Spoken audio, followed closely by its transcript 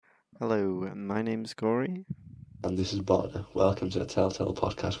Hello, my name's Corey, And this is Barter. Welcome to the Telltale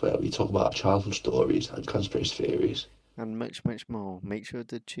podcast where we talk about childhood stories and conspiracy theories. and much, much more. Make sure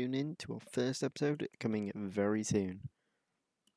to tune in to our first episode coming very soon.